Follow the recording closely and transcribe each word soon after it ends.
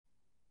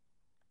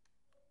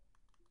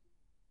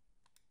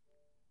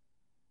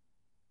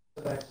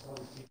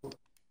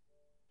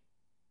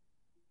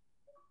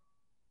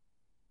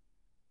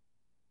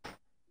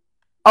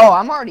Oh,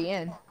 I'm already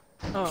in.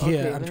 Oh,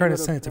 okay, Yeah, I'm trying to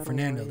send it to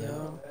Fernando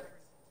though.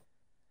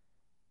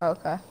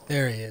 Okay.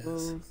 There he is.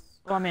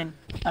 Oh, I'm in.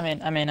 I'm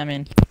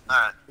in.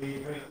 Alright.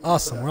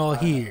 Awesome, we're all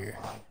here.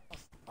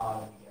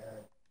 Oh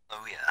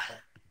yeah.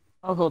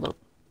 Oh, hold up.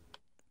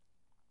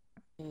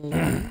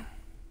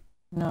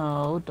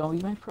 No, don't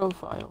use my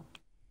profile.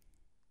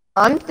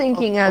 I'm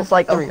thinking as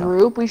like there a we go.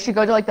 group, we should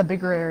go to like the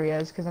bigger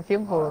areas because I feel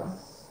we'll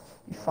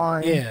be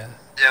fine. Yeah.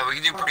 Yeah, we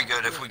can do pretty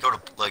good if we go to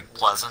like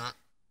Pleasant.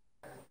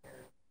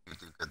 We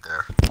do good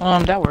there.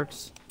 That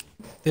works.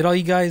 Did all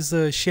you guys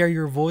share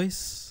your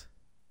voice?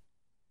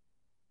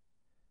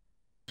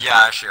 Yeah,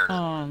 I shared it.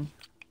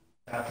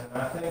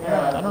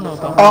 I don't know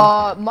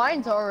about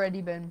Mine's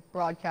already been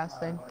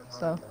broadcasting,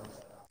 so.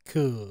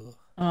 Cool.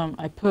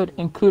 I put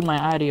include my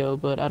audio,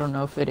 but I don't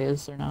know if it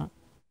is or not.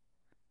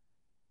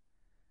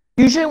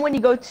 Usually when you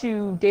go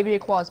to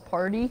DAVIDAKHOA's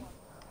party,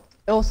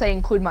 it'll say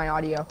include my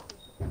audio.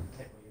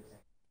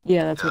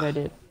 Yeah, that's what I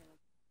did.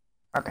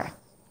 Okay.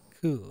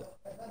 Cool.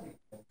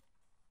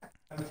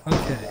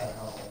 Okay.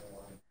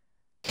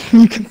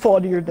 You can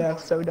fall to your death,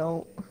 so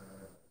don't.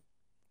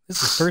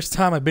 This is the first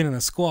time I've been in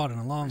a squad in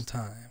a long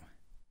time.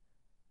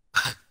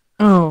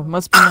 Oh,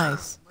 must be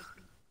nice.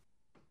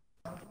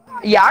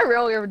 Yeah, I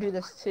rarely ever do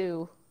this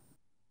too.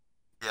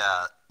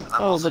 Yeah.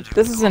 Oh, but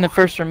this isn't a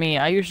first for me.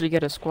 I usually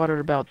get a squad at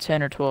about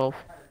 10 or 12.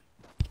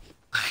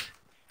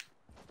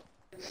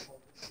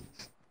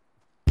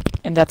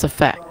 And that's a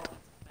fact.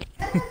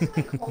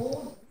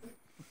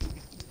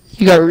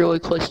 You got really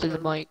close to the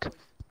mic.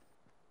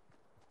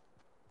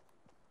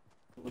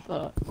 What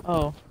the?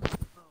 Oh.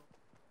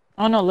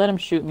 Oh no, let him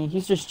shoot me.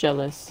 He's just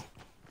jealous.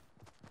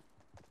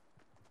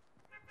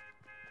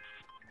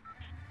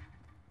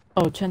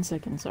 Oh, 10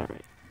 seconds,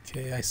 alright.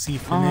 Okay, I see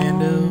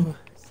Fernando.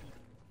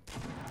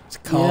 It's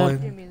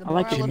Colin. Yeah, I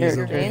like your Jimmy's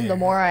character. over Game, the there.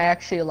 more I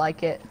actually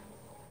like it.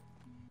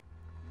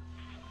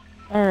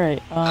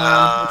 Alright,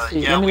 let's see.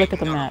 Yeah, Let me we look at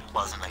the can go to map.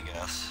 Pleasant, I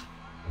guess.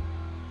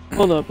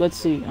 Hold up, let's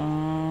see.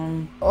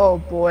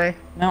 Oh boy.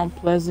 Mount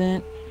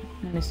Pleasant.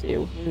 Let me see.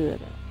 Where is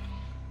that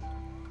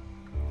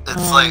at?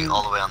 It's like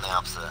all the way on the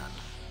opposite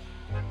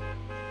end.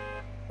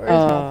 Where is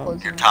Mount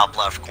Your Pleasant? top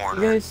left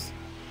corner.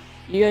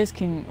 You guys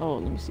can. Oh,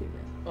 let me see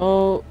that.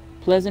 Oh,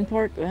 Pleasant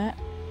Park. That.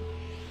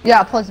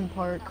 Yeah, Pleasant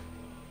Park.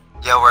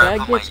 Yeah, where I That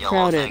put my gets yellow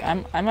crowded.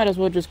 thing. I might as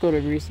well just go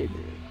to Greasy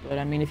Group. But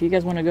I mean, if you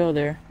guys want to go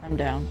there, I'm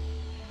down.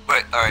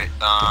 Wait, alright,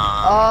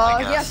 I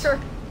Yeah, guess. sure.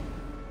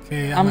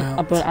 Okay, I'm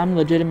out. But I'm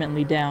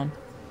legitimately down.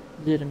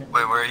 Legitimately.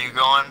 Wait, where are you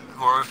going?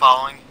 Who are we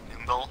following?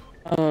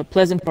 Nimble?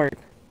 Pleasant Park.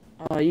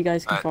 You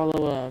guys can Alright.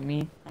 follow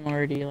me. I'm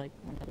already like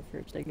one of the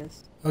first, I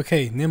guess.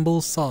 Okay,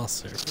 Nimble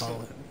Saucer. Follow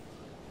him.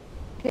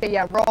 Okay,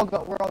 yeah, we're all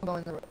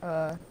going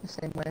the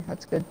same way.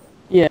 That's good.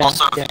 Yeah.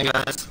 Also, yeah, if you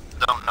guys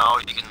don't know,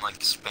 you can like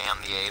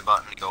spam the A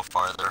button to go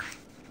farther.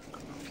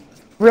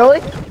 Really?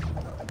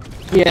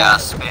 Yeah,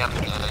 spam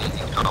the A and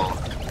you go.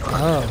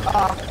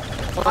 Oh.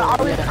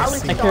 I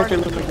was My character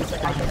looks like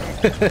starting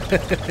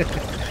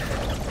this.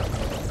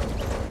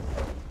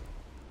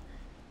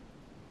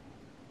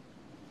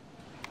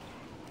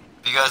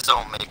 If you guys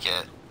don't make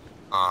it,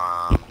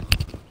 I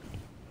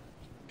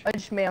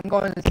just made. I'm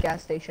going to this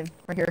gas station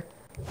right here.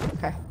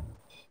 Okay.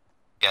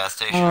 gas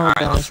station. Oh, Alright,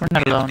 gosh, let's we're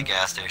not meet up at alone. the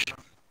gas station.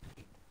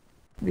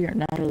 We are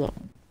not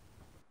alone.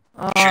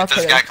 Shoot, Okay,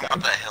 this guy that's come fine.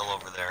 up that hill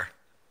over there.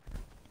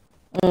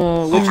 Which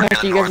Over map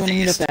to do you the guys want to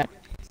meet up northeast. at?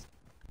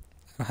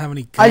 I don't have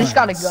any guns. I just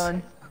got a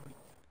gun.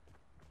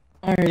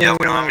 Alright, Yeah, we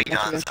don't have any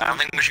gotcha, guns. gotcha. I don't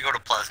think we should go to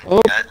Pleasant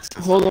Oh, yet,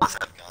 since hold none of on. us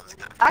have guns.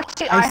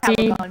 Actually, I I have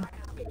see. a gun.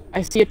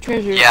 I see a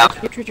treasure. Yeah. I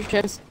see a treasure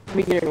chest. Let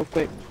me get it real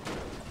quick.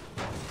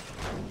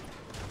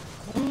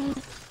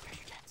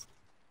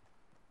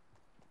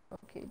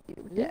 Okay, do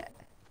that.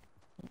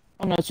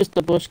 Oh no, it's just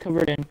a bush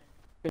covered in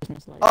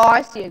Christmas lights. Oh,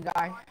 I see a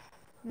guy.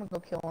 I'm gonna go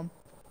kill him.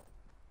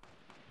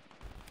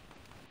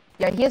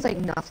 Yeah, he has like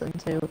nothing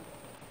too.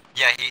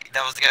 Yeah,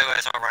 that was the guy who I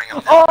saw running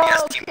up Oh, there. He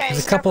has okay. teammates.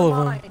 There's a couple of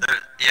them. never mind.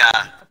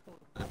 Yeah.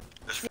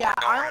 There's four Yeah,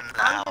 going I'm- into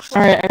the I'm house. just-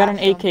 Alright, I got an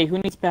Awesome. AK. Who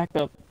needs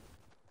backup?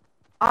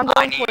 I'm I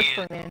going towards need-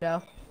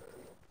 Fernando.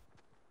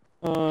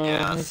 Yeah,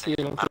 Let me see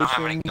same. your I don't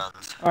have any location.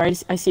 guns.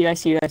 Alright, I see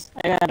you guys.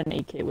 I got an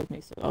AK with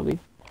me, so I'll be.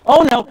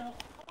 Oh no!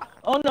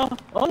 Oh no!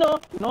 Oh no!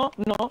 No!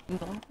 No! No!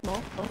 No!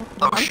 No!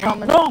 Oh, I'm shoot.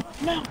 coming. No!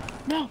 No!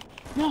 No!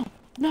 No!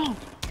 No!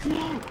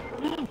 No!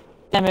 No!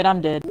 Damn it! I'm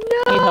dead.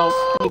 I need help.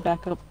 I need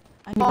backup.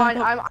 I need Fine,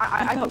 backup.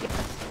 I can get.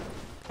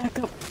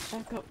 Backup!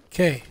 Backup!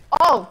 Okay.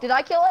 Oh, did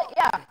I kill it?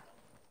 Yeah.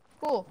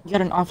 Cool. You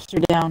got an officer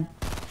down.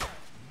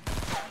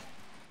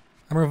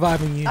 I'm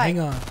reviving you. Hi. Hang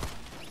on.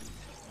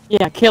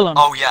 Yeah, kill him.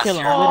 Oh, yes, kill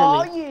him. you're- Oh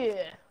Literally.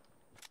 yeah.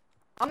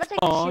 I'm gonna take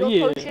the Oh, shield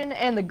yeah. potion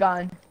and the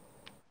gun.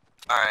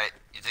 Alright,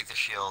 you take the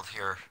shield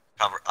here.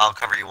 I'll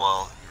cover you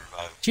while you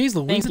revive. Jeez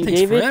Louise, Thank it you, takes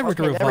David. forever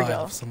to Okay, there we go.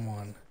 revive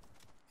someone.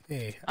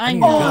 Hey, I need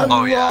know. a Oh, gun. I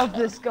Oh, yeah. love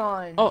this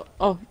gun.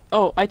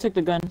 Oh! I took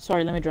the gun.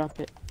 Sorry, let me drop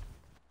it.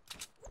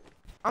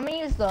 I'm gonna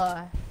use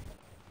the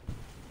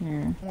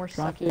Here. more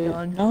Drop sucky it.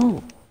 gun.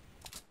 No.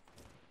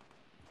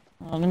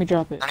 Let me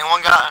drop it.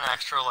 Anyone got an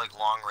extra like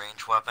long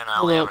range weapon? I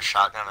only have a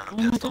shotgun and a Oh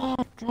my pistol.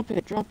 god, drop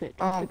it, drop it.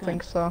 I don't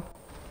think so.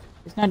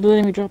 It's not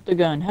letting me drop the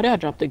gun. How did I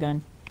drop the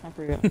gun? I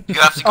forgot. You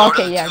have to go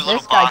Okay, to the yeah, two this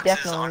little guy boxes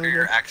definitely under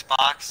your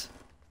Xbox.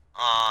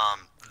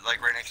 Like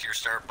right next to your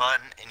start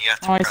button, and you have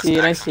to Oh, I press see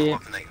it, I X on see the it.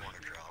 weapon that you want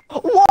to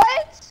drop.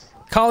 What?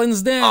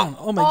 Collins down.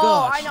 Oh, my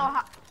gosh. I know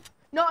how.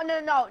 No,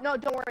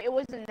 don't worry. It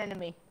wasn't an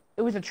enemy.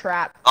 It was a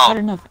trap. Not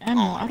enough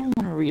ammo. I don't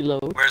want to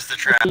reload. Where's the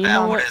trap you at?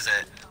 know What what? is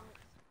it?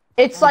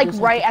 It's I'll like just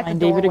have right to at the find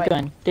doorway. David a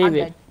gun. David,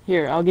 dead.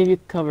 here, I'll give you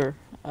cover.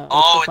 Oh, let's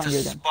go it's find a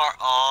your gun. spark.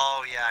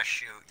 Oh, yeah,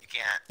 shoot. You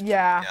can't.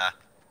 Yeah. Yeah.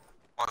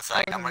 One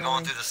sec. I'm gonna go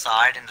in through the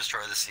side and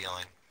destroy the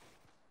ceiling.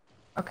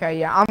 Okay,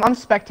 yeah, I'm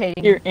spectating.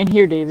 Here, and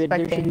here, David, there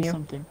should Spectating be you.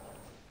 something.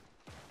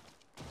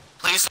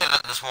 Please say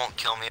that this won't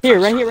kill me. If Here,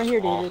 I right destroy here, right this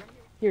here, wall. David.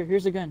 Here,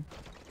 here's a gun.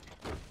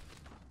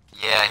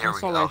 Yeah, here we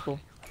Assault go. rifle.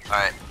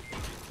 Alright.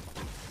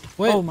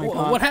 Wait, Oh my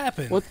god. what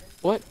happened? What?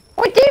 Wait,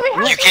 David,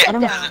 how You did you can't. get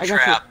don't know. down? There's a I got you.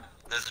 trap.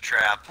 There's a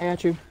trap. I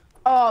got you.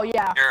 Oh,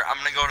 yeah. Here, I'm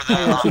gonna go to the. I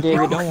got you, David.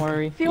 Feel Don't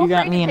worry. feel You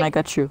got free me, to and I take-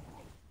 got you.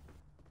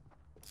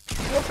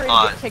 Feel free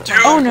to take dude.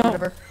 my Oh, gun, no.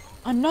 whatever.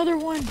 Another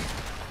one.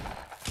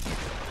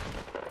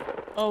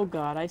 Oh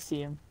god, I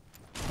see him.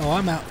 Oh,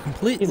 I'm out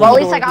completely. He's Well,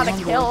 at on least I door, got a he's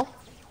on kill.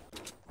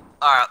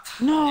 Alright.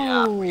 No.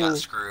 Yeah, we got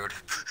screwed.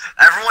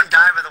 Everyone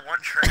died by the one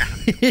trap.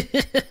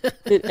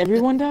 Did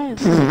everyone die?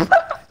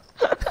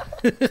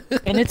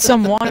 And it's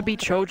some wannabe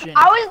Trojan.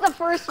 I was the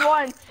first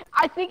one.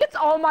 I think it's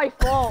all my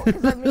fault.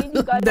 'Cause I made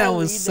you guys That all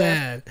was leave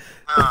there.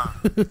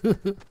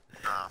 sad.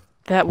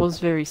 That was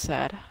very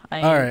sad.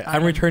 Alright,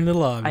 I'm returning to the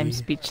lobby. I'm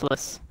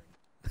speechless.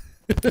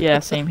 Yeah,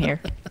 same here.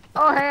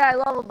 Oh, hey, I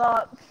leveled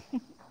up.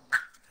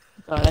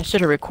 God, I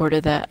should have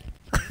recorded that.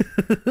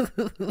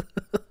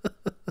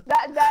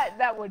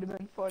 That would have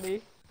been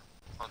funny.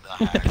 What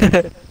the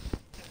heck?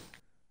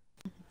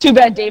 Too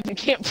bad David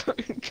can't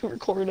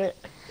record it.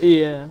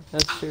 Yeah,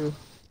 that's true.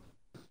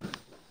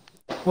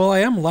 Well, I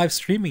am live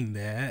streaming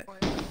that.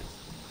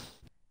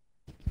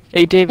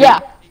 Hey, David. Yeah.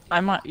 I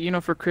might,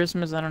 for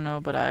Christmas, I don't know,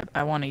 but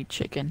I want to eat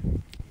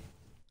chicken.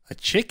 A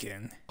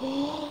chicken?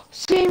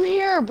 Same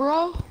here,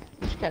 bro.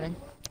 Just kidding.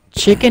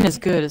 Chicken is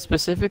good,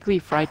 specifically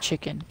fried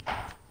chicken.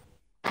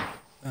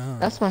 Oh.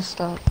 That's messed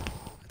up.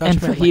 I thought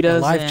and you meant, like, a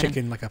fajitas live and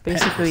chicken, like a pet or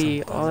Basically,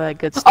 something. all that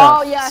good stuff.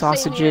 Oh, yeah, same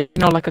sausages,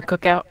 here. like a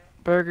cookout,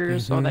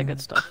 burgers, all that good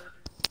stuff.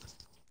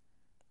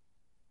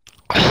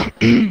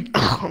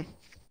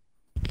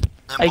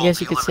 I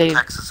guess you could live say- in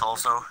Texas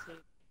also.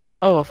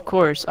 Oh, of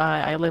course.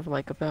 I live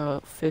like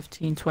about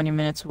 15-20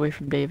 minutes away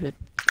from David.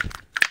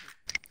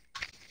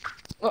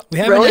 We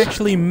haven't Really?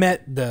 actually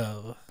met,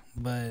 though,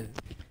 but...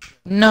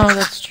 No,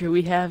 that's true.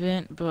 We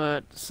haven't,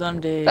 but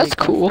someday. That's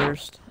God cool.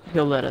 First,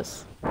 he'll let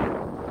us. You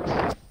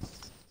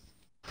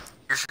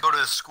should go to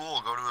his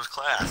school, go to his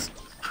class.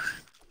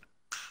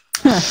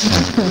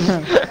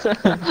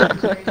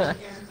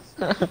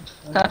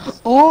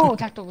 Oh,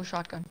 tactical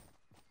shotgun.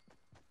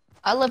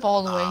 I live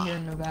all the way here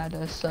in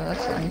Nevada, so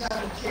that's nice.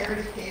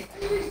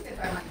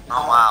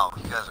 Oh wow,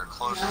 you guys are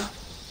close.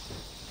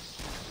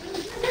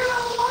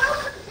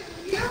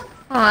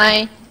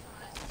 Hi.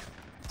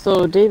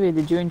 So, David,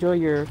 did you enjoy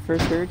your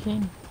first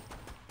hurricane?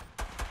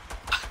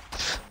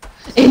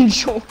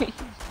 Enjoy.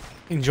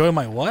 Enjoy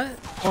my what?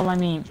 Well, I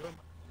mean,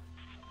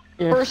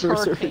 your First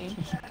hurricane.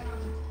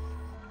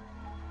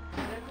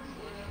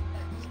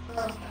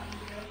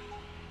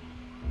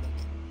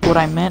 What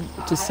I meant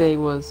to say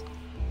was,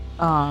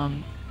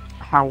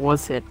 how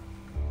was it?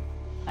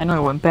 I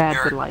know it went bad,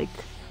 but like,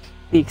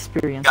 the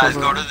experience. Guys,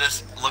 go overall. to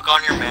this. Look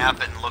on your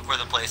map and look where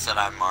the place that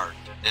I marked.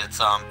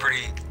 It's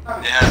pretty.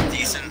 It has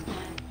decent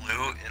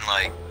loot and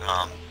like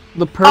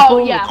The purple.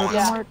 Oh yeah, the purple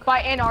yeah. mark?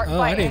 By Anarch. Oh,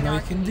 by I didn't know you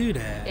Anarch can do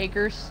that.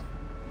 Acres.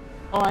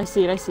 Oh, I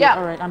see it. I see Yeah. it.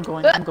 All right, I'm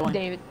going. I'm going.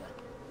 David.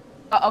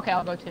 Okay,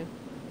 I'll go too.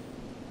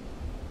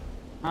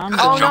 I'm Oh,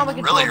 Oh going. no, jump my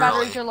really controller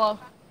batteries early. are low.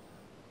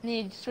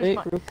 Need to switch Wait,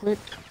 my. real quick.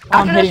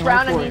 I'm After this heading right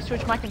round, I for need to it.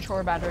 switch my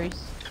controller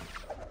batteries.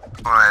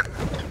 alright.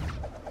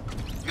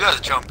 You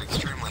guys jumped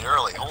extremely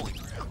early. Holy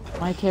crap!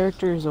 My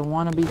character is a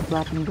wannabe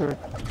flapping bird.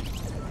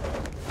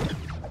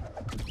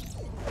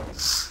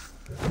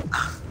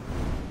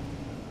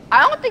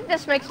 I don't think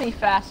this makes me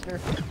faster.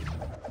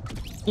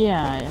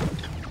 Yeah,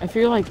 I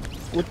feel like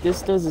what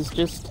this does is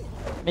just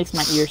makes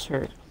my ears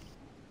hurt.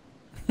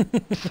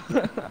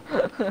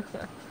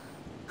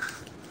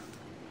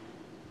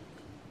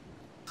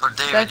 So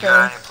David, That's you got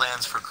all. any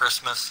plans for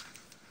Christmas?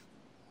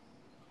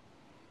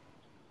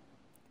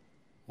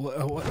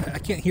 What? I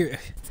can't hear.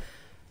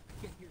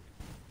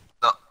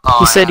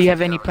 He said, "Do you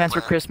have any plans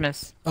for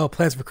Christmas?" Oh,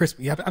 plans for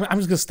Christmas. Yeah, I'm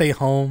just gonna stay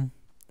home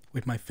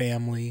with my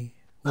family.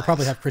 We'll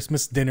probably have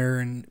Christmas dinner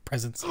and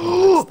presents and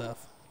all that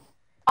stuff.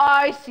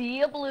 I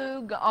see a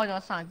blue gun. Oh no,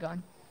 it's not a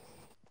gun.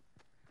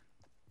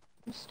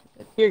 I'm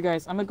stupid. Here,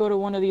 guys, I'm gonna go to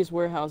one of these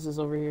warehouses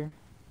over here.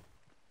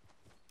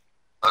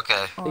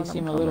 Okay. Oh, They I'm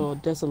seem a coming. little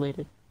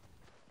desolated.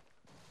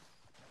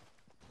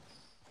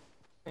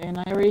 And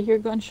I already hear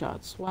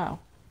gunshots. Wow.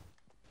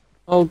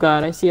 Oh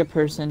god, I see a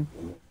person.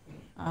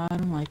 I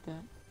don't like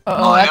that.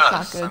 Uh-oh, I that's got a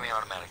not good.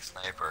 semi-automatic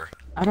sniper.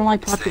 I don't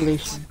like These things.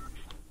 population.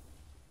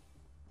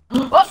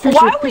 What? Treasure,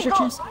 Why are we treasure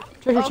chest,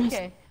 treasure chest.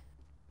 Okay.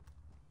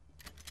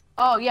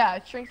 Oh yeah,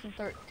 it shrinks in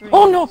 3.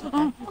 Oh no!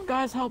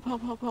 Guys, help,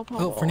 help, help, help,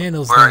 help. Oh,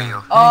 Fernando's Where are down. you?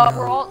 Hang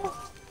on.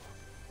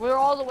 We're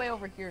all the way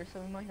over here, so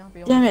we might not be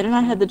able Damn to. it, and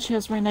I had the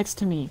chest right next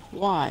to me.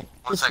 Why?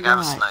 Looks Just like I have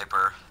a why?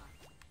 sniper.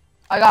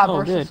 I got Oh,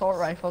 burst good. assault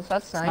rifles.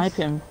 That's nice. Snipe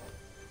him.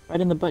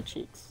 Right in the butt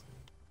cheeks.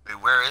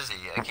 Wait, where is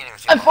he? I can't even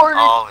see I him. farted.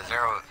 Oh, his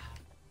arrow.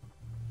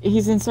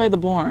 He's inside the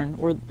barn,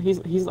 or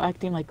he's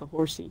acting like a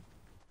horsey.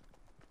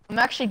 I'm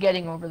actually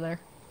getting over there.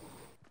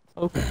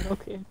 Okay,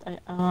 okay.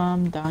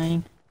 I'm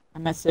dying.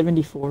 I'm at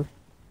 74.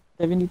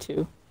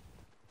 72.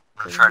 I'm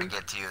gonna try to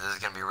get to you. This is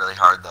gonna be really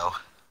hard, though.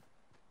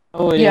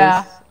 Oh, it is.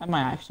 Yeah. I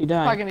might actually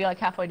Probably die. gonna be like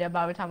halfway dead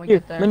by the time we Here,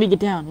 get there. let me get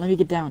down. Let me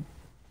get down.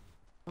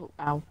 Oh,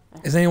 ow.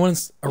 Is anyone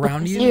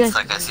around you? Yes. It's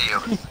like I see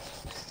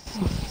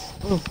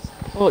you.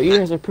 Oh, you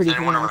guys are pretty Is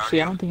good, anyone around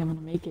actually. I you? don't think I'm gonna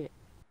make it.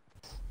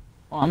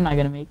 Oh, I'm not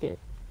gonna make it.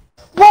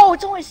 Whoa!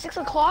 It's only 6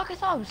 o'clock. I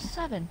thought it was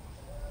 7.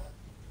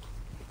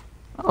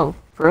 Oh,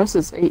 for us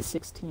it's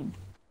 8:16.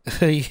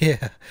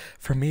 Yeah.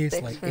 For me, it's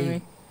 6 like for 8.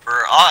 me.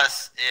 For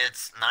us,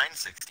 it's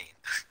 9:16.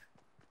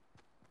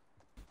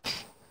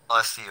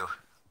 Plus you.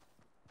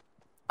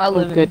 I Oh,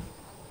 live good. in.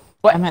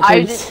 What? I'm at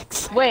I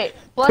 36. didn't. Wait.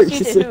 Plus you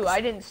to 36. who? I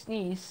didn't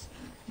sneeze.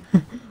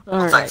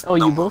 Alright. Oh, Don't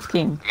you move. both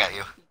came. I got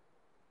you.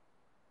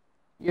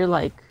 You're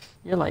like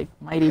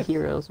mighty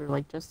heroes, or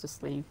like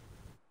Justice League.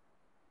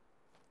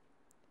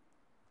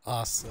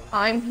 Awesome.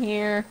 I'm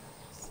here.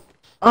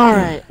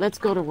 Alright, let's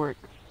go to work.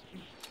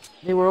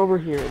 They were over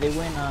here. They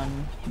went Oh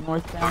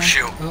northbound.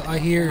 shoot. Oh, I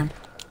hear.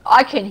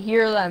 I can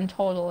hear them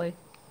totally.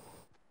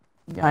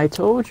 I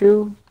told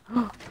you.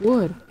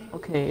 Wood.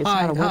 Okay, it's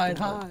not a Hide, weapon.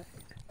 hide, hide.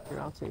 Here,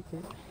 I'll take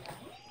it.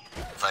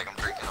 It's like I'm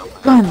freaking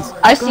out. Guns!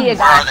 I see a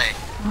Where are guy. they?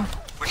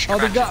 Which Oh, they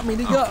direction? got me.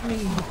 They got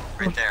me.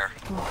 Right there.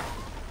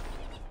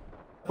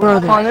 Where are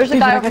they? Come on, there's a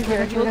David, guy I over got you,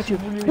 I here. got you, I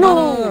got you.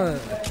 No!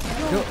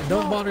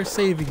 Don't bother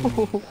saving me.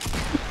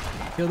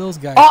 Kill those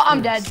guys. Oh,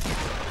 I'm first.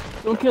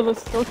 dead. Don't kill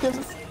us, don't kill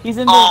us. He's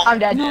in there. Oh, I'm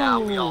dead. yeah,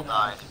 we all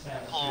died.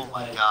 Oh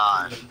my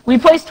gosh. We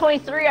placed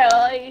 23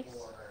 at least.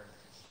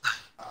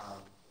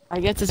 I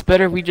guess it's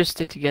better we just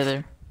stick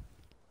together.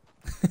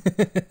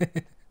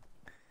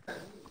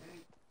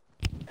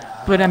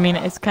 But I mean,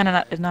 it's kind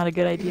of not a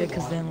good idea,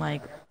 because then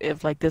like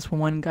if like this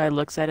one guy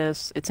looks at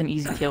us, it's an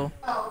easy kill.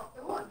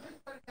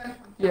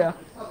 Yeah.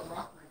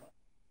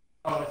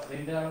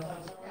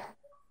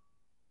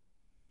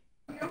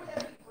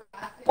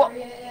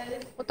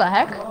 What the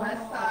heck?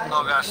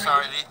 Oh gosh,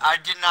 sorry. I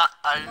didn't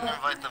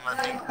invite them. I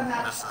think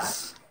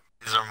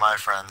these are my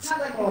friends.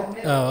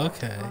 Oh,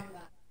 okay.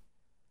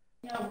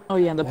 Oh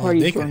yeah, the Well,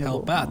 party's they could joinable.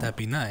 help out. That'd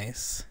be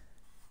nice.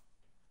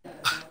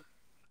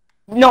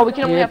 No, we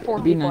can only Yeah, have 4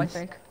 it'd be people, nice. I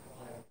think.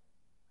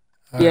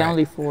 All Yeah, right.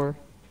 only 4.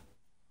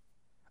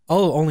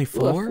 Oh, only Ooh, a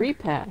 4? free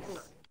pass.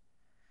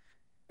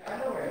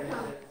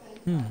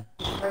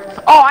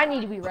 Oh, I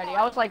need to be ready.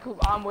 I was like,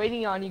 I'm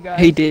waiting on you guys.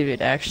 Hey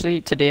David,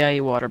 actually today I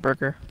ate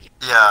Whataburger.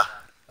 Yeah.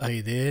 Oh,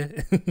 you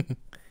did? And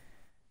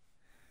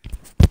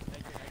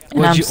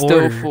What'd I'm you still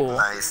order? full.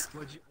 Nice.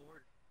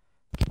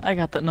 I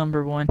got the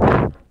number 1.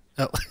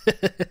 Oh.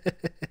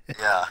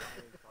 Yeah.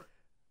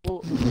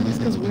 Well, it's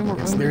because we were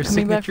It's when we their were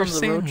coming back signature from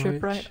the road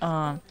trip, sandwich.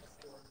 right?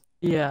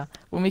 Yeah,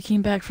 when we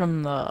came back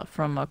from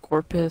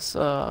Corpus,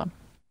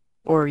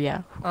 or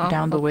yeah,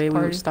 down the way, we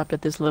were stopped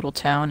at this little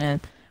town, and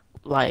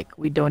like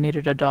we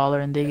donated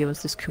 $1, and they gave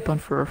us this coupon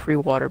for a free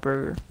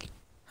Whataburger.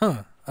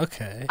 Huh.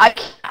 Okay. I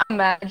can't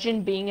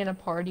imagine being in a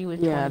party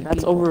with Yeah, 20 that's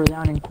people. over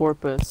down in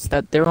Corpus.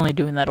 That they're only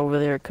doing that over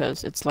there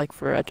because it's like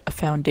for a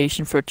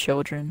foundation for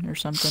children or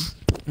something.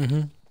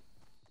 Mm-hmm.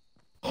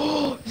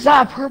 Is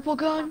that a purple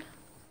gun?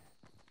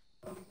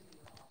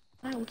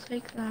 I will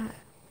take that.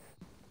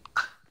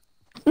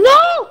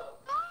 No!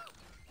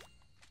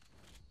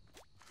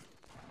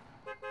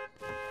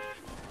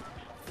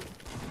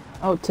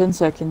 Oh, 10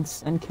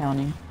 seconds and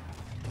counting.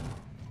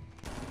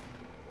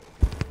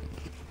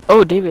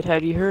 Oh, David,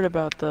 have you heard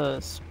about the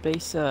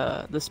Space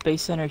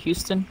Center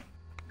Houston?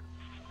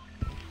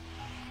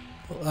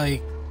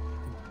 Like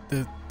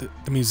the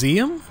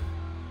museum?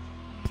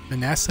 The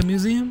NASA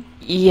museum?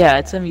 Yeah,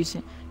 it's a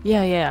museum.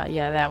 Yeah,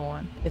 that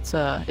one.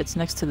 It's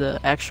next to the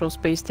actual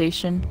space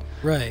station.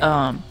 Right.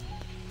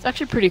 It's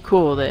actually pretty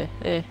cool. They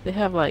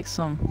have like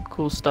some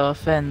cool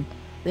stuff, and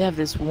they have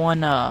this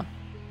one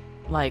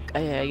like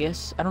I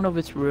guess I don't know if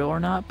it's real or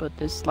not, but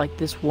this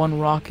one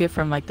rocket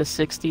from like the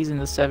 60s and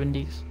the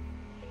 70s.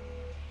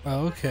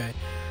 Oh, okay.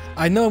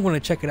 I know I'm going to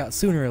check it out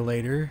sooner or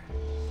later.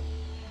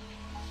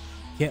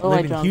 Can't Oh, I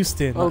live in jumped.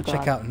 Houston, Oh, not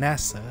check God. out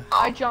NASA.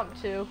 I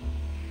jumped too.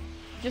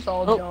 Just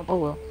all Oh, jump. oh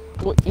well.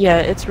 Well, yeah,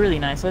 it's really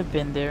nice. I've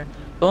been there.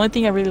 The only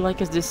thing I really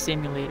like is this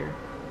simulator.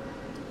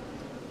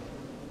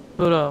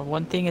 But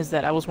one thing is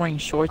that I was wearing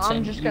shorts I'm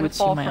and just you gonna would see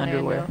fall my for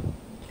underwear.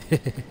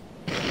 Nando.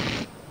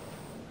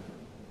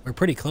 We're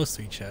pretty close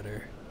to each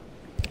other.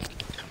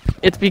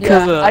 It's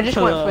because Yeah, I just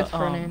went with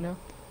um, Fernando.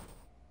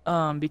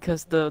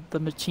 because the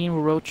machine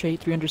will rotate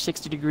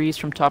 360 degrees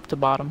from top to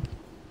bottom.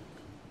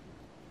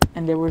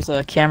 And there was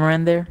a camera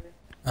in there.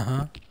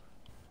 Uh-huh.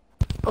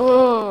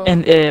 Oh.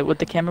 And what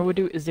the camera would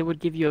do is it would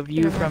give you a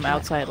view from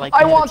outside, like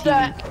I you had a want TV.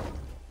 that.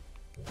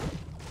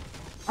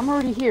 I'm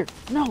already here.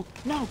 No,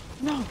 no,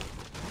 no.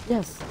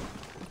 Yes.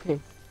 Okay.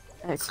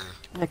 X,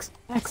 X,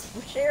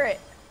 X. Share it.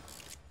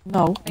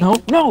 No, no,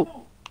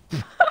 no.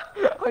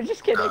 I was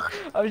just kidding.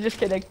 I was just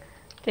kidding.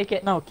 Take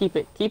it. No, keep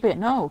it. Keep it.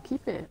 No,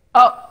 keep it.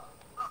 Oh.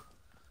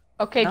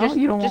 Okay, No, just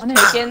you don't just want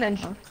take it. it and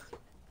then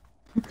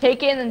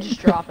take it and then just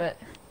drop it.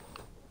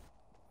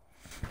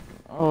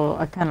 Oh,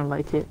 I kind of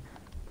like it.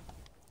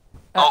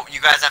 Oh, you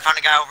guys, I found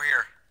a guy over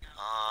here.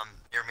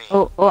 Near me.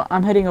 Oh,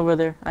 I'm heading over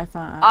there. I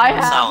found. I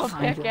have South.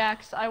 a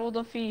pickaxe. I will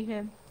defeat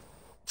him.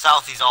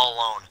 South, he's all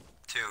alone,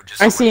 too.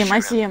 Just I see someone him. I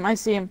shoot see him. I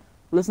see him.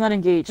 Let's not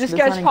engage. This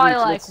Let's guy's not probably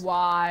engage. like, Let's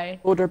why?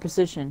 hold our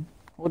position.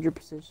 Hold your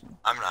position.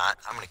 I'm not.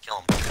 I'm gonna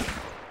kill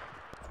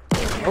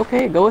him.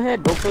 Okay, go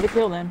ahead. Go for the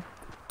kill then.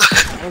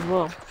 Might as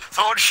well.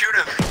 Someone shoot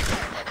him.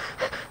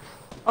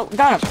 Oh,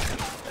 got him.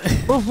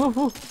 Woof, woof,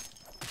 woof.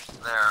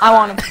 There. I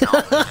want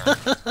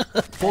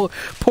him.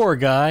 Poor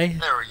guy.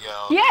 There we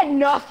go. He had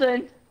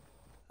nothing.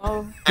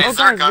 Oh, Hey, oh is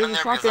there a guys, gun in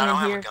there's a there? Because I shotgun don't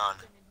in have here. a gun.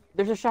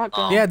 There's a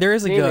shotgun. Yeah, there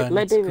is a David, gun.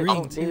 let It's David. green,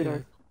 Oh, David.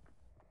 too.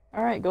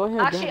 All right, go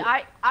ahead. Actually, go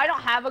ahead. I don't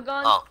have a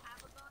gun. Oh.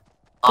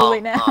 Too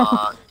late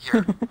now.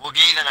 Here. We'll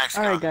give you the next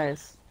All gun. right,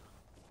 guys.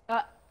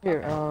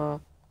 Here, You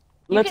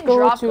let's can go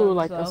drop to guns,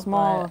 like though, a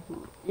small.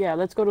 Yeah,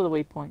 let's go to the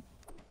waypoint.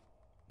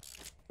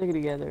 Stick it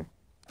together.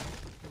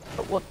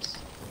 Whoops.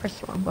 Press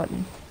the wrong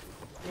button.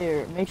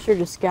 Here, make sure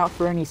to scout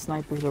for any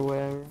snipers or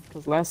whatever.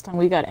 Because last time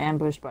we got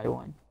ambushed by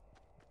one.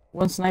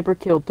 One sniper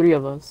killed 3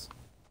 of us.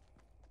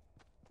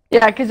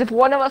 Yeah, because if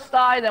one of us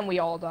die, then we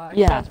all die.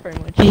 Yeah. That's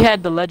pretty much He it.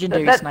 had the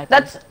legendary sniper.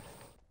 That's...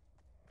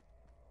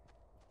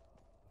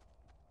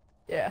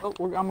 Yeah.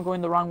 Oh, I'm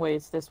going the wrong way.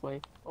 It's this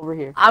way. Over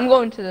here. I'm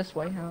going to this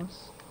White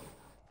House.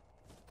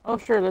 Oh,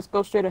 sure. Let's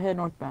go straight ahead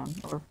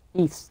northbound. Or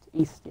east.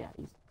 East. Yeah,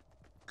 east.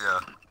 Yeah.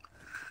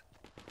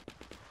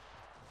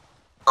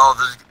 Oh,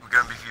 there's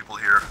gonna be people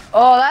here.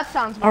 Oh, that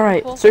sounds All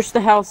right. wonderful. Search the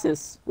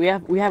houses. We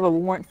have a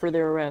warrant for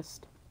their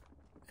arrest.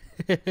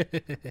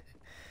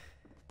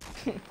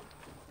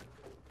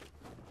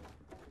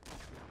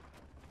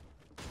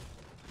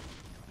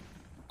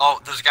 Oh,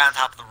 there's a guy on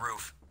top of the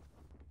roof.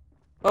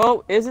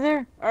 Oh, is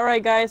there? All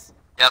right, guys.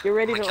 Yep. Get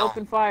ready I'm to gonna kill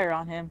open him. fire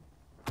on him.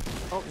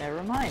 Oh,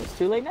 never mind. It's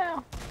too late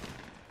now.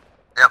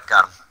 Yep,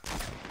 got him.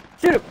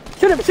 Shoot him!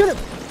 Shoot him! Shoot him!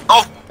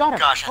 Oh, Got him.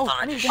 gosh, I Oh, thought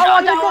I I need just to-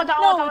 shot no, him. no,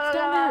 it's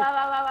down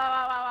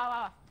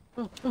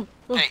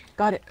there. Hey.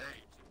 Got it.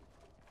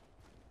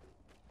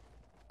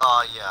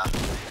 Yeah.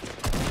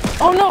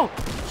 Oh no!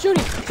 Shoot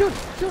him! Shoot!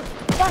 Shoot!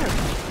 Fire!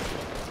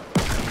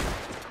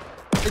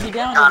 Is he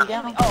down? Got Is he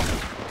him. down? Oh!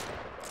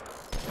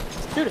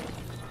 Shoot him!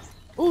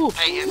 Ooh!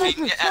 Hey, if you sniper,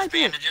 can get sniper.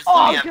 bandages, Oh,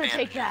 let I'm me have gonna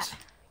take bandages. that.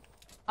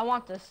 I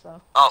want this,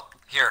 though. Oh,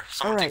 here,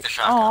 someone Alright. take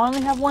the Oh, shotgun. I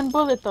only have 1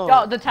 bullet though.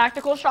 Yo, the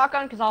tactical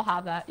shotgun, because I'll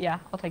have that. Yeah,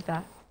 I'll take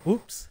that.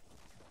 Whoops.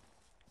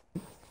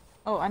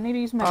 Oh, I need to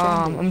use my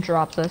bandage. I'm gonna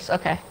drop this.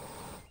 Okay.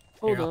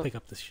 Hold Here, I'll up. pick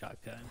up this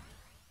shotgun.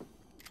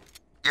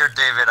 Here,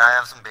 David, I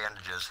have some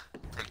bandages.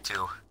 Take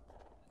 2.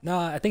 No,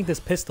 I think this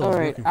pistol is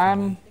Alright, working for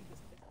me.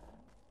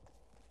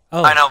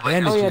 Oh, I know, but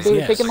bandages, Oh, yeah, David,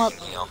 yes. pick him up.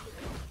 You know.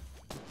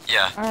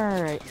 Yeah.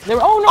 Alright. Oh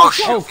no! Oh, shots-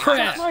 shoot. Oh, crap.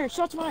 Shots fired!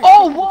 Shots fired!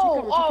 Oh, Take whoa!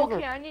 cover, take Oh, cover.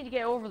 okay, I need to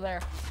get over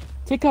there.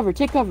 Take cover!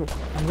 Take cover!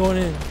 I'm going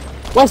in.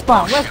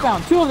 Westbound! Oh, shoot.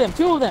 Westbound! 2 of them!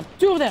 2 of them!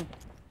 2 of them!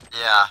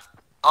 Yeah.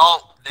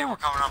 Oh, they were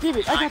coming up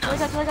David, I got behind you! I us.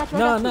 got you! I got you!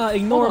 No, I got you. no,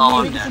 ignore Hold on, me.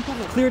 let me get some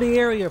cover. Clear the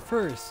area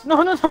first.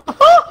 No, no, no!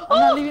 I'm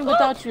not leaving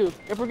without you.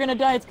 If we're gonna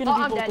die, it's gonna Oh,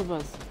 be I'm both dead. of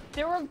us.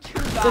 There were 2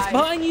 It's guys.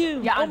 behind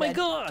you. Yeah, oh I'm my dead.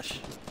 gosh.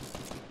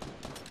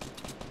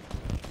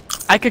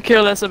 I could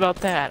care less about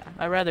that.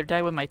 I'd rather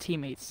die with my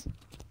teammates.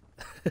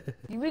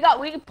 We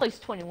can place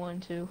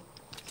 21 too.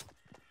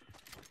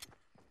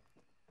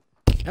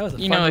 That was a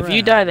You fun know, if you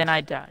round. die, then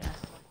I die.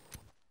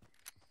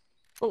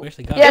 We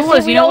actually got Yeah, It see,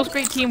 was, we you know, it all- was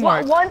great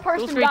teamwork. One It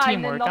person was great died,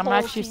 and then teamwork. the I'm whole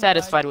actually team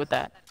satisfied died. with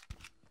that.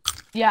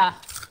 Yeah.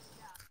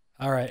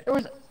 All right, There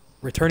was.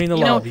 returning the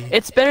You know, lobby.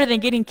 it's better than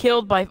getting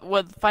killed by,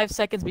 5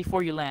 seconds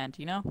before you land,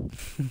 you know?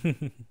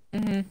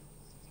 Mhm.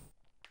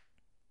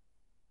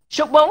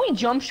 When we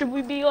jump, should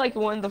we be like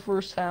one of the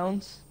first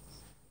towns?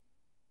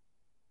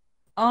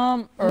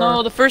 No,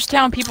 Or- the first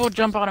town people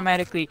jump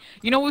automatically.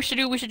 You know what we should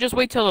do? We should just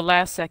wait till the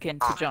last second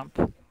to jump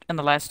in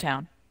the last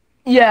town.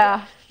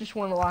 Yeah, just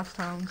one of the last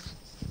towns.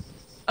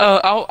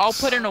 I'll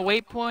put in a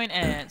waypoint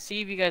and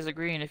see if you guys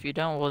agree, and if you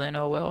don't, well then,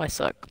 oh well, I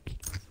suck.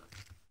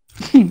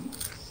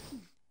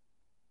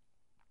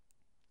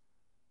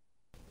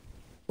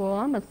 Well,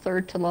 I'm a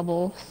 3rd to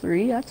level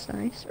 3. That's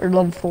nice. Or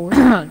level 4.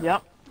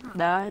 Yep.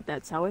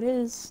 That's how it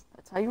is.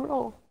 That's how you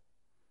roll.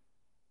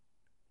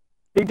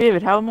 Big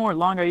David, how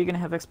long are you gonna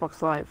have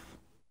Xbox Live?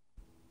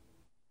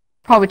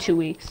 Probably 2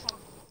 weeks.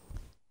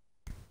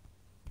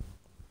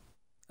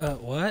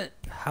 What?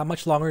 How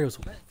much longer it was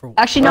for?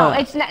 Actually, no. Uh,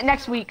 It's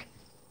next week.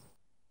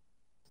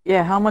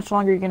 Yeah, how much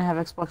longer are you gonna have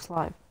Xbox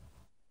Live?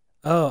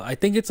 Oh, I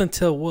think it's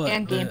until what?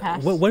 And Game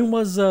Pass. When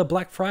was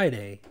Black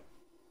Friday?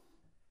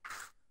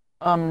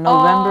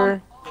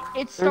 November,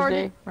 It started.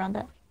 Thursday, around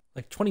that.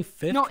 Like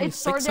 25th, No, it 26th,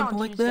 started something on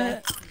like Tuesday.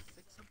 that.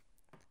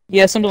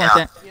 Yeah, something like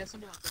Yeah.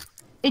 that.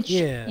 It's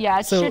Yeah.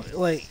 It's so just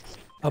like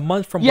a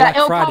month from Yeah, Black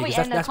it'll Friday, probably 'cause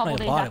end a that's when couple I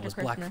days bought it after was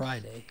Black Christmas.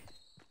 Friday.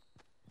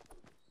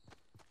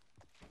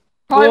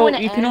 probably Well, when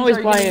it you can ends, always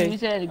or buy you're gonna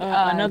use it,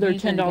 another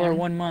use it $10 again.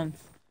 1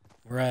 month.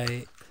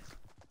 Right.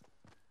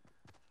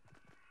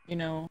 You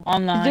know,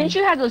 online. Didn't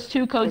you have those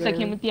 2 codes that Whatever.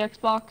 came with the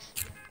Xbox?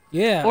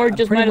 Yeah. Or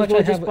just pretty might as much well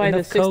I just have buy the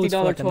enough codes for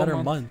 $60 like 12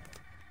 another month.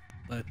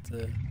 month.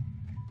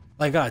 But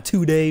I got a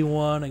 2-day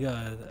one. I got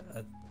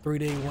a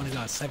 3-day one. I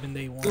got a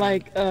 7-day one.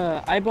 Like,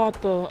 I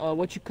bought the,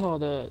 what you call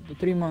the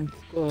 3-month,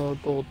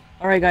 gold.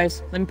 Alright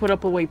guys, let me put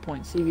up a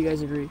waypoint, see if you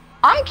guys agree.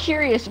 I'm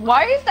curious,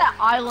 why is that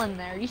island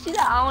there? You see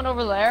that island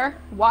over there?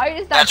 Why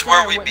is that That's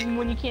there where we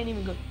when you can't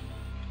even go?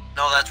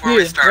 No, that's where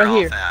Here, we start right off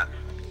here. at.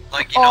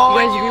 Like, you know, Oh, You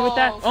when guys agree with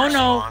that? Oh first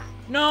no! spawn,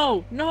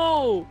 No!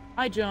 No!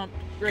 I jumped.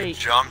 you Great.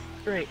 jump.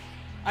 Great.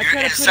 I You,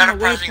 tried to put instead in a of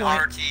pressing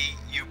waypoint. RT,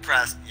 you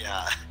press,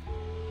 yeah.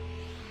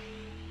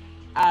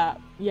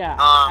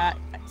 Yeah.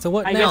 So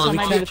what I now? guess I We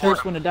might be the catch first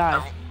up? one to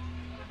die.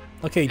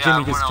 Okay, Yeah,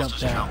 Jimmy everyone just else jumped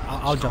just down. jump.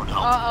 I'll Just jump go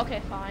down.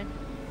 Okay, fine.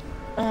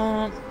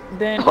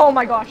 Then. Oh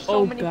my gosh, so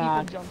Oh many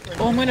god. people jumped right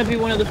Oh, I'm there. gonna be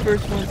one of the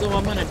first ones. Oh,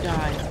 I'm gonna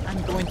die.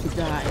 I'm going to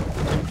die.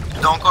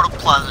 Don't go to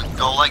Pleasant.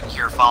 Go, like,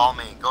 here, follow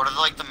me. Go to,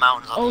 like, the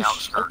mountains on Oh, the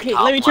outskirts. okay.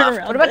 top Let me turn left.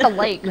 around. What about the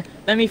lake?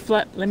 Let me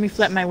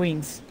flap my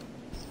wings.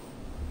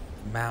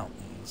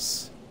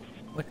 Mountains.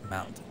 What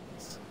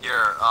mountains?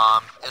 Here,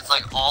 it's,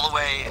 like, all the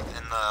way in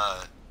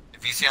the...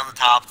 If you see on the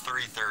top,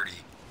 330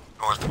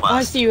 northwest. Oh,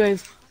 I see you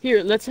guys.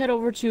 Here, let's head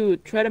over to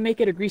try to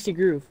make it a greasy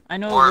groove. I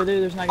know Or, over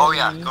there's not gonna oh be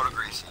yeah, any. go to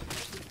Greasy.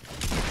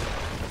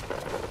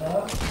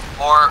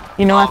 Or,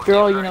 You know, oh, after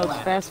all, David you know, already it's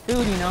did. fast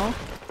food, you know?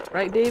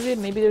 Right, David?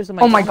 Maybe there's a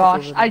Oh my McDonald's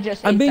gosh, over there. I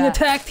just I'm ate being that.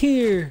 attacked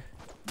here.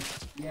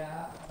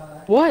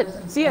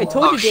 What? See, I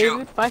told Oh, you, shoot.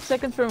 David. 5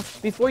 seconds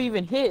before you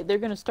even hit, they're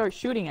gonna start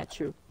shooting at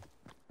you.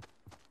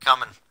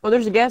 Coming. Oh,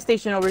 there's a gas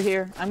station over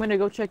here. I'm gonna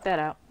go check that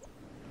out.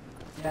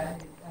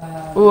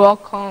 Ooh, I'll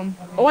come.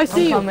 Oh, I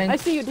see you. coming. I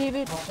see you,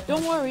 David.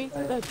 Don't worry.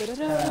 Oh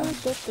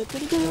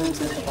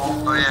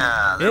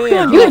yeah, there we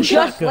Yeah, go. You good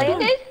just shotgun.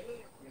 landed?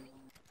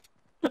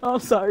 Oh,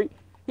 sorry.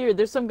 Here,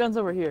 there's some guns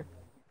over here.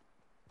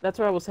 That's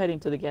where I was heading,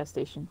 to the gas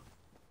station.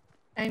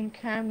 I'm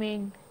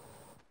coming.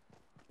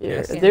 Yeah,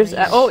 Yes. there's.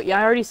 Oh, yeah,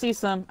 I already see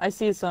some. I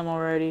see some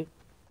already.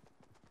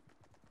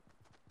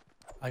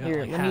 I got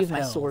Here, like let me half use my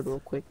health. sword real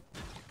quick.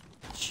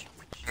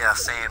 Yeah,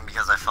 same,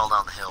 because I fell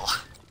down the hill.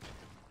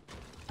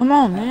 Come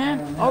on,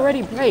 man.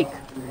 Already break.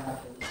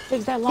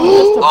 Takes that long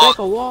just to break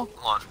a wall.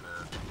 Launch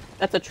pad.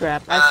 That's a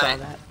trap. I saw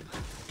that.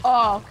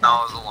 Oh, okay.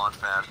 No, it was a launch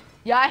pad.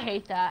 Yeah, I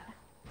hate that.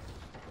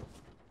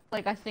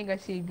 Like, I think I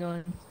see a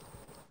gun.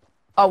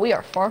 Oh, we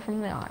are far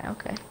from the eye.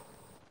 Okay.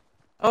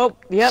 Oh,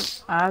 yep.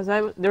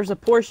 There's a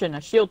portion,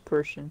 a shield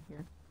portion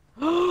here.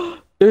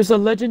 There's a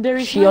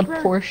legendary Shield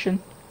sniper. portion.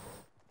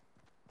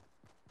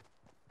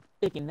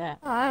 Taking that.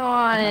 I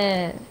want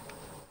it.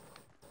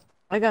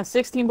 I got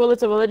 16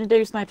 bullets of a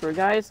legendary sniper,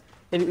 guys.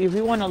 If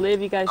we want to live,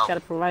 you guys Oh.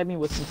 gotta provide me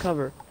with some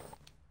cover.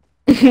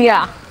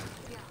 Yeah.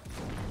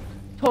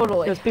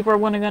 Totally. Because people are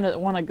gonna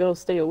wanna go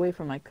stay away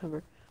from my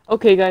cover.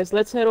 Okay, guys,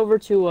 let's head over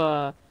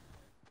to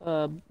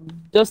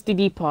Dusty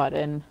Depot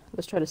and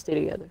let's try to stay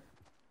together.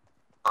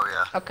 Oh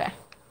yeah. Okay.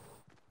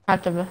 I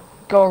have to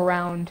go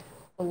around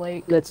the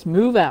lake. Let's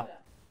move out.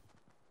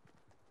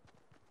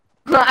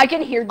 I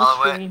can hear the By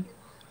the way- scream.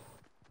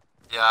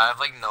 Yeah, I have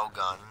like no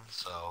gun,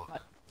 so...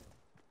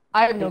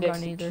 I have no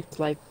gun either. It's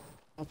like.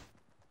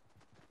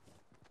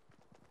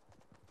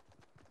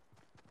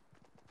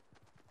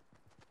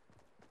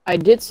 I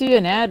did see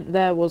an ad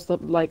that was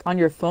like on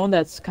your phone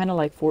that's kind of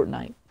like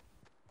Fortnite.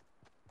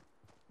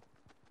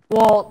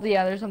 Well,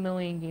 yeah, there's a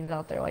million games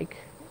out there like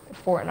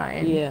Fortnite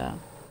and Yeah.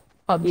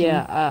 PUBG.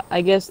 Yeah,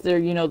 I guess they're,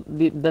 you know,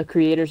 the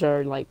creators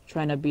are like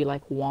trying to be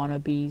like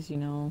wannabes, you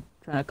know,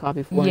 trying to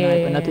copy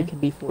Fortnite, but nothing Yeah. can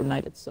be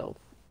Fortnite itself.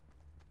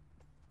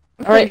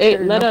 I'm All right, pretty hey,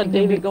 sure let nothing can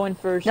David be- go in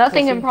first.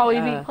 Nothing pussy. can probably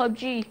beat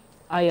PUBG.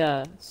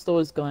 I stole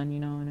his gun, you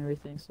know, and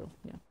everything, so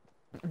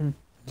yeah.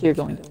 Tear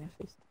going down your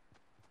face.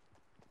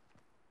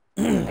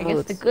 I guess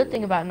let's the good see.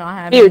 thing about not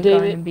having Here, a gun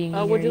David. and being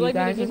Would near you you like me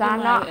to guys give is you I'm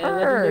my not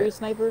legendary hurt.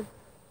 sniper?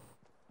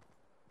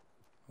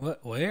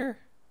 What? Where?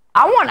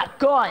 I want a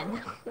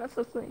gun. That's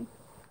the thing.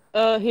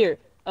 Here.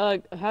 How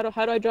do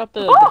I drop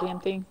the damn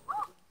thing?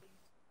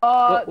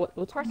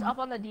 What's Press up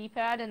on the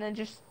D-pad and then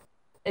just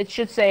it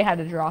should say how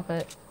to drop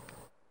it.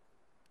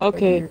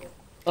 Okay, here.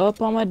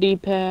 up on my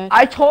D-pad.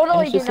 I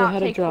totally And did just say how not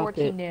to take drop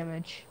 14 it.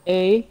 damage.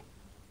 A.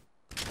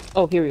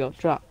 Oh, here we go.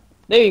 Drop.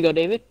 There you go,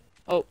 David.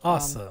 Oh,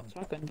 Awesome.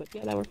 Shotgun, but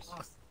yeah, that works.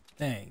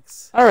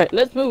 Thanks. All right,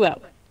 let's move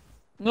out.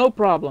 No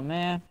problem,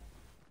 man.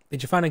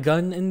 Did you find a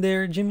gun in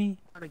there, Jimmy?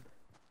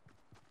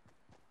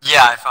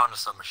 Yeah, I found a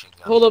submachine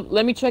gun. Hold up,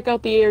 let me check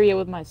out the area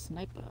with my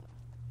sniper.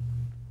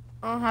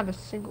 I don't have a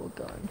single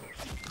gun.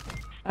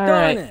 All Darn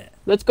right, it.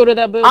 let's go to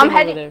that building over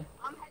heading- there.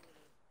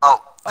 Oh.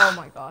 Oh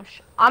my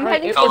gosh. I'm Right,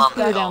 heading it for was the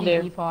clear down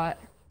there. Depot.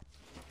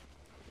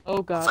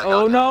 Oh god. like,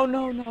 Oh oh, no,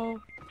 no, no.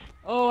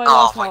 Oh, I Oh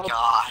lost my health.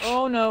 gosh.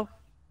 Oh no.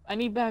 I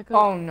need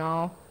backup. Oh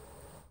no.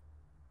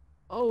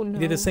 Oh no. You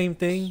did the same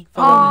thing?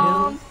 Fell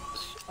down the hill?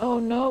 Oh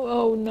no,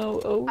 oh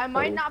no, oh. I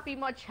might not be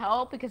much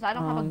help because I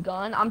don't have a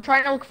gun. I'm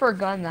trying to look for a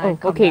gun that I Oh,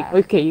 come okay, back.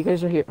 okay, you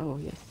guys are here. Oh,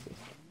 yes.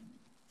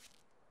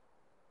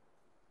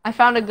 I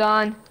found a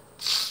gun.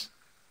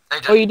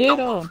 Oh, you did? Don't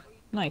Oh, move.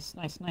 nice,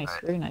 nice, nice.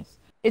 Alright. Very nice.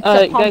 It's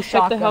a You pump guys check the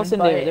shotgun, house in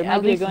but there. There might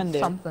at be a least gun it's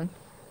there. something.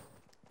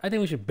 I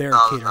think we should there's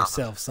barricade nothing.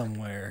 ourselves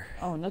somewhere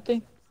Oh,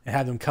 nothing? and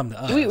have them come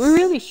to us. We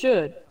really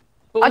should.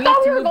 But I we thought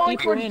have to we were move going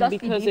deeper towards in Dusty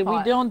because if we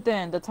Depot. don't,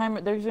 then the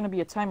timer, there's gonna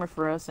be a timer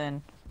for us,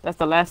 and that's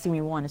the last thing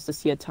we want is to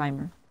see a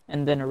timer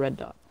and then a red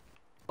dot.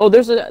 Oh,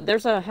 there's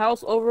a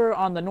house over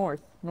on the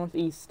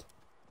northeast.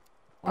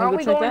 Wanna Aren't go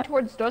we check going that?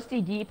 towards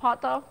Dusty Depot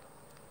though?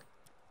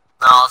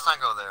 No, let's not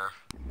go there.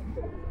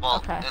 Well,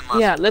 Okay. unless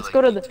Yeah, we let's really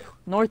go to need the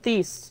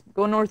northeast.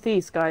 Go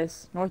northeast,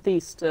 guys.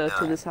 Northeast to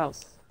Yeah. this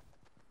house.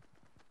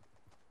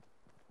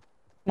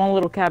 Small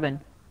little cabin.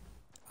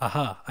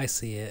 Aha, I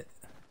see it.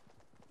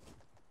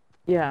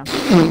 Yeah.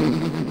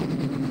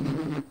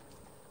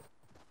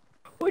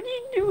 What are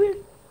you doing?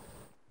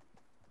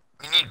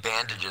 We need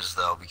bandages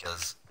though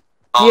because.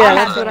 Yeah, I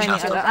that's have what I need.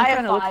 bandages. I'm I have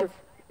trying to look 5.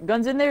 for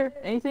guns in there.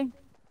 Anything?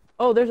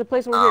 Oh, there's a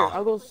place over Oh. here.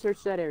 I'll go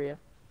search that area.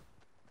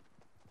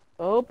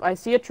 Oh, I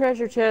see a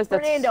treasure chest.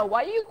 That's. Fernando,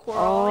 why are you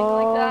crawling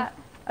like that?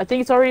 I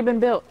think it's already been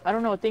built. I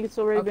don't know. I think it's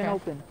already been Okay.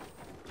 open.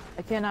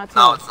 I cannot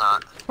tell. No, it's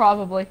not.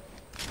 Probably.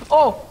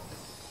 Oh,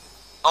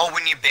 Oh,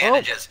 we need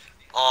bandages.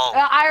 Oh,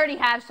 I already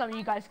have some.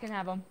 You guys can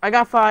have them. I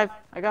got 5.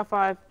 I got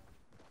 5.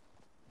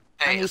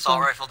 hey, need assault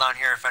some. rifle down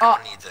here if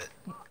anyone needs it.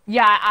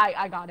 Yeah,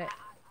 I got it.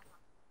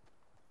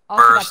 I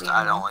also got Burst, the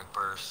I ammo. don't like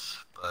burst,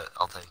 but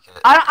I'll take it.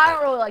 I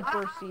don't really like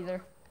burst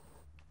either.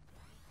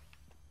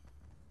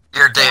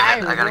 Here, Yeah, I David, have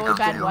I gotta really go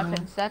bad get you.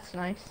 weapons. That's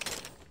nice.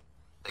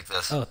 Take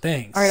this. Oh,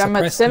 thanks. All right, I'm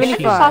at Suppressed machine.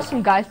 75. I saw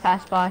some guys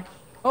pass by.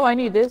 Oh, I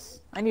need this.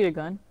 I need a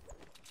gun.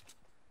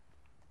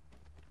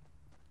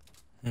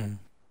 Hmm.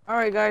 All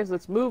right, guys,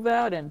 let's move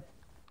out and.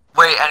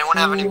 Wait, anyone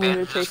have any see where it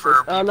bandages takes for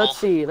us. people? Let's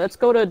see. Let's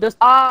go to Dusty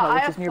I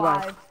which have is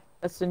nearby. 5.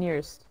 That's the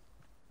nearest.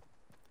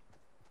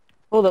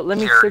 Hold up, let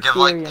me Here, search give the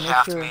like area. Make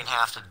half to sure. me and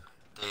half to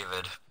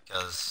David,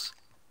 because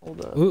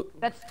Hold up. Ooh,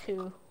 That's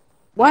 2.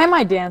 Why am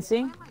I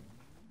dancing?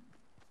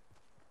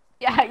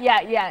 Yeah.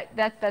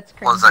 That's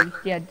One crazy.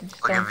 sec. Yeah, just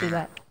I'll don't give do you-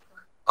 that.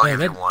 I'll man,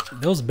 give you one.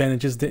 those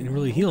bandages didn't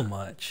really heal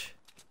much.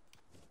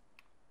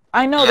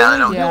 I know, Yeah, they I only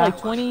don't do know. like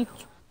 20,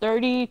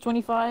 30,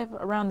 25,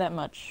 around that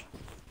much.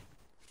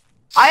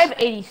 I have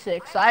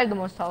 86. So I have the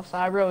most health, so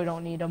I really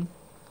don't need them.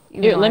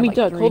 Here, let me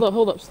check. Hold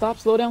up. Stop.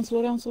 Slow down.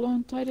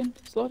 Titan.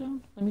 Slow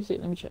down. Let me see.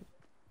 Let me check.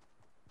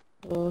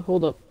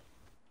 Hold up.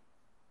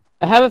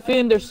 I have a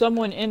feeling there's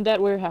someone in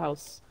that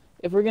warehouse.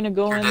 If we're gonna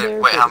go Here, in Dave,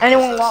 there, wait, how many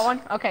Anyone is want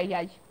this? one? Okay,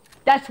 yeah.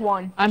 That's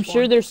 1. I'm That's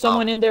sure 1. there's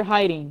someone in there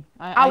hiding.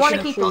 I want can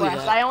to keep the assure you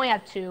rest. that. I only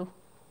have 2.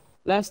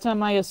 Last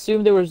time I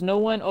assumed there was no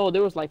one. Oh,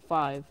 there was like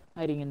 5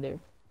 hiding in there.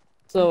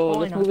 So Totally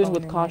let's not move in going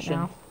with right caution.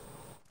 now.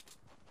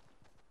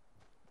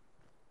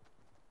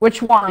 Which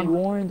Be one?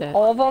 warned that.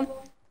 All of them?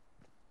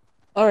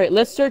 All right,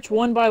 let's search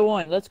one by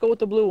one. Let's go with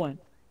the blue one.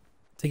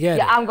 Together.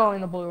 Yeah, I'm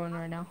going the blue one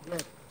right now.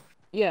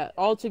 Yeah,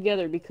 all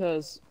together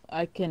because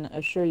I can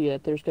assure you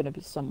that there's gonna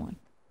be someone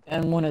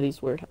in one of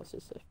these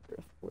warehouses,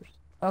 of course.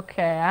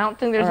 Okay, I don't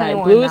think there's All right,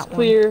 anyone blue in is that one.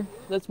 clear.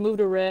 Let's move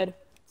to red.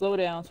 Slow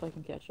down so I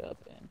can catch up,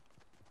 and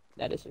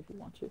that is if you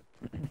want to,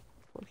 of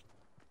course.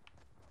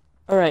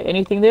 All right,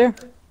 anything there?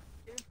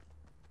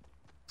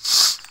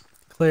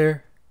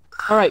 Clear.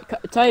 All right,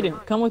 Titan,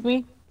 come with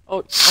me.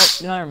 Oh,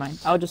 never mind.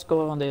 I'll just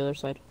go on the other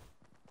side.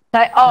 Oh,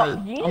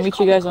 Alright, you I'll just meet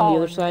call you me guys on the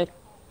other Colin. side.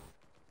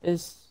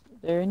 Is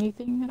there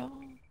anything at all?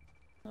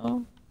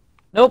 No.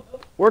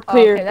 Nope. We're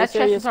clear. Okay, that This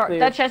area is chest, clear.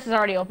 that chest is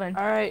already open.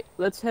 All right,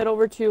 let's head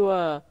over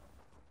to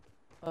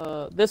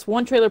this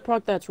one trailer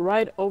park that's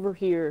right over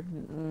here,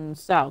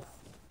 south,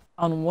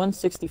 on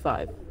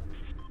 165.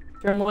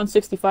 Turn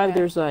 165. Okay.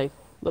 There's like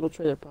little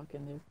trailer park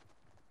in there.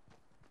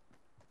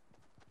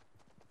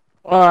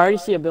 Oh, I already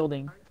see a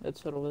building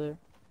that's right over there.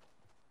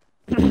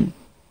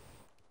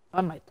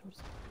 I might throw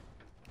some.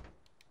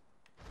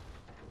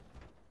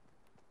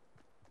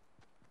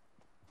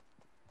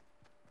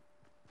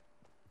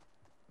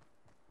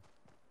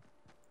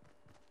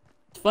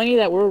 It's funny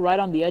that we're right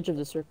on the edge of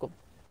the circle.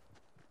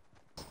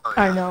 Oh,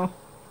 yeah. I know.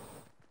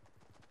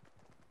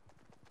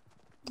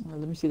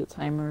 Let me see the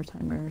timer.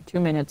 2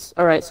 minutes.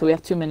 All right, so we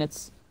have 2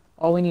 minutes.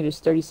 All we need is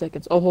 30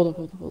 seconds. Oh, hold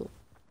up.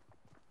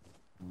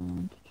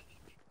 I'm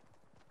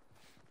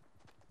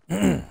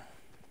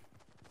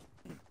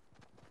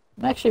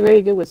actually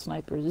very good with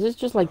snipers. This is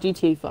just like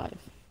GTA 5.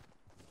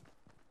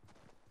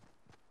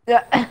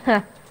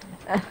 Yeah.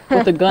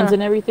 With the guns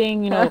and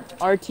everything, you know,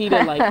 RT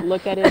to like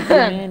look at it,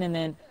 zoom in, and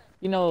then,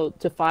 you know,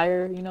 to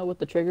fire, you know, with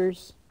the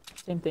triggers.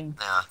 Same thing.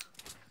 Yeah.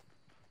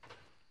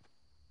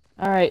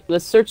 Alright,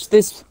 let's search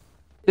this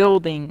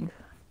building.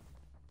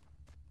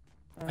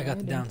 I got the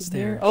Alright,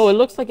 downstairs. Oh, it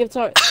looks like it's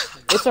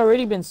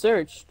already been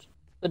searched.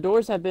 The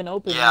doors have been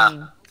opened. Yeah.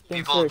 meaning it's been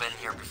People have searched.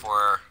 been here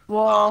before.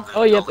 Well, the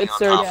Oh, yep, building it's on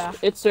searched. top.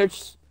 It's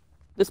searched.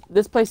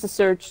 This place is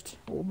searched.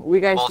 We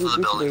guys Both do of the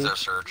we buildings agree. are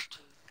searched.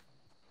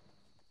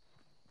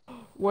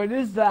 what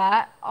is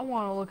that? I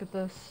want to look at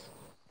this.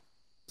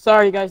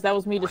 Sorry, guys, that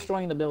was me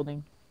destroying the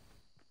building.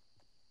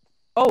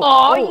 Oh,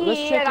 let's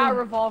yeah, check I got a in.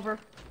 revolver.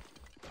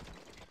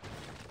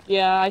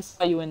 Yeah, I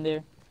saw you in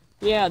there.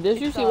 Yeah, there's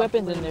It's, usually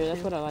weapons in there.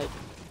 That's what I like.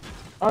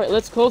 All right,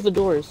 let's close the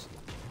doors.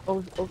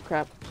 Oh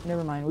crap!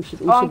 Never mind. We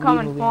should I'm leave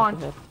coming, moving come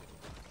ahead.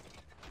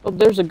 Oh,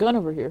 there's a gun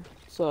over here.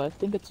 So I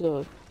think it's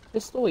a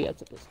pistol. Yeah,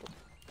 it's a pistol.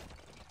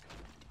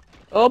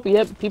 Oh,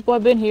 yep. People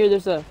have been here.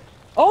 There's a.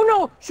 Oh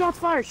no! Shots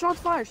fired! Shots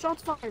fired!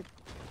 Shots fired!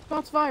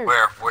 Shots fired!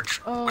 Where? Which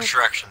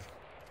direction?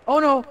 Oh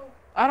no!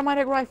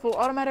 Automatic rifle!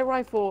 Automatic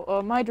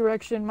rifle! My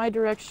direction! My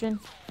direction!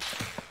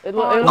 It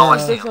I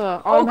see there's him.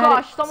 a Oh automatic,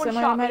 gosh, someone shot me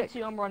semi-automatic.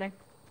 too. I'm running.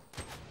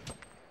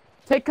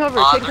 Take cover!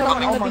 Take They're cover!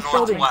 coming I'm from in this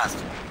building. northwest.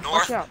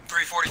 North, Watch out.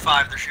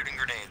 345. They're shooting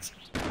grenades.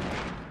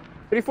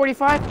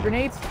 345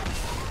 grenades.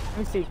 Let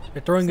me see.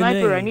 They're throwing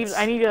Sniper, grenades.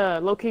 I need a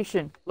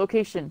location.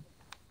 Location.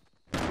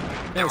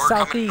 Yeah, we're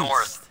coming southeast.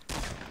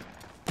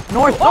 north.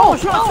 North. Oh,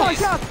 shots!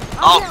 Shots!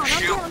 Oh, I'm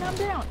shoot. down! I'm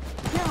down!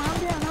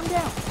 I'm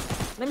down!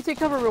 Let me take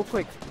cover real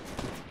quick.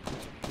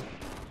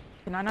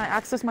 Can I not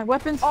access my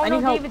weapons? Oh I no,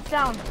 need help. David's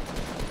down.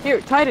 Here,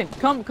 Titan,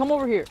 come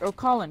over here. Or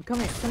Colin, come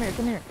here.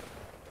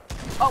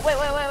 Oh wait.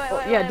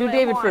 Yeah, wait, do wait,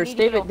 David hold on, I first.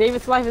 need to heal.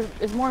 David's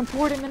life is more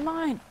important than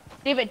mine.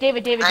 David,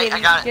 Hey, I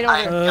got it. get over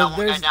here. Got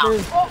one guy down.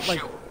 there's like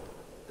Shoot.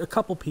 a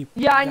couple people.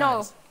 Yeah, I know.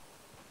 guys.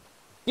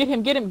 Get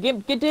him.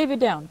 Get David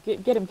down.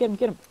 Get him.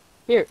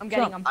 Here, I'm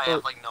getting jump. him. I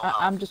have like no I'm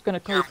health. just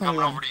gonna Here, call I'm you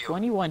coming 21. over to you.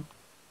 21.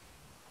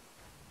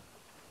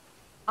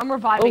 I'm Oh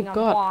reviving. I'm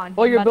god. Juan.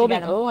 Oh, I'm you're about to building.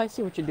 get him. Oh, I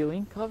see what you're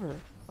doing. Cover.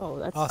 Oh,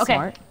 that's Awesome. Okay.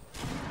 smart.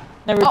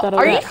 Never Oh, thought of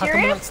are you that. How come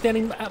you're not serious?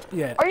 standing up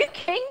yet? Are you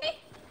kidding me?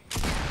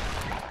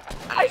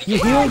 I need to You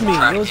get healed me.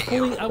 trying I to was get you.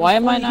 fully. I was Why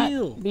am I fully not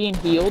healed. being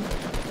healed?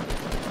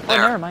 Oh,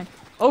 There. never mind.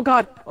 Oh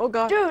god.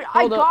 Dude, I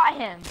Hold up. got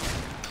him.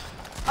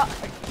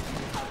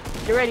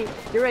 Get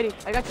ready.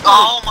 I got you.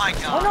 Oh my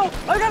Oh god.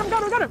 no! I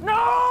got him!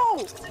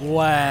 No!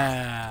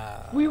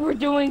 Wow. We were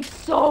doing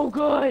so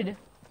good.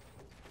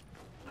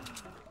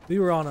 We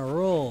were on a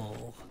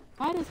roll.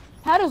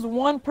 How does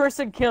one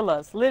person kill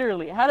us?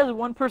 Literally, how does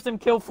one person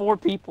kill 4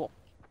 people?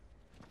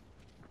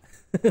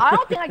 I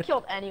don't think I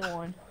killed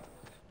anyone.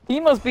 He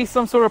must be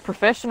some sort of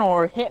professional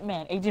or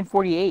hitman, Agent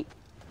 48.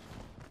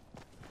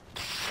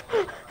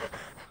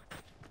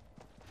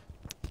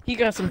 He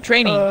got some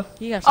training.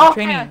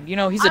 yeah. You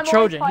know, he's a I'm only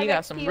Trojan. He 5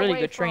 got some XP really away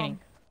good training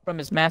from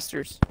his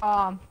masters.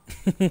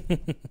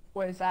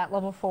 What is that?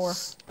 Level 4.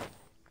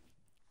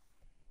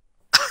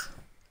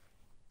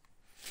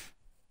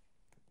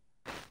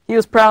 He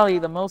was probably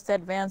the most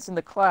advanced in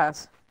the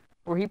class,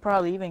 where he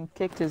probably even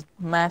kicked his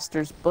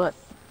master's butt.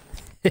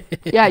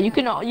 Yeah, you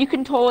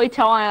can totally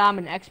tell I'm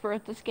an expert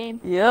at this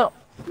game. Yep,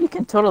 you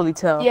can totally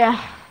tell.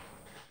 Yeah.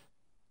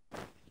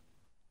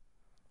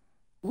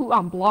 Ooh,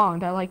 I'm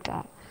blonde. I like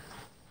that.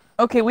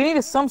 Okay, we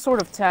need some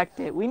sort of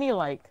tactic. We need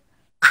like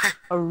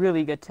a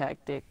really good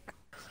tactic.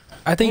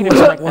 I think Maybe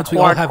like once the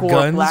we all have hardcore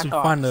guns, Black we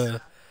find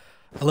Ops.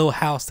 a little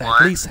house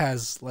that at least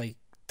has like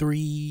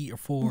 3 or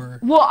 4.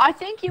 Well, I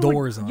think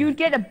Doors on you'd it.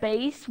 get a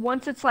base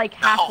once it's like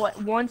halfway.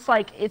 Once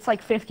like it's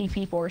like 50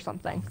 people or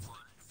something.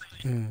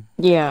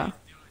 Yeah.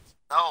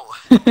 No.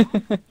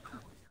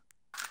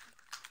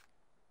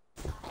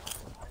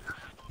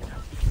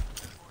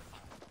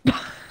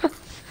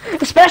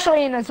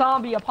 Especially in a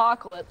zombie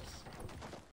apocalypse.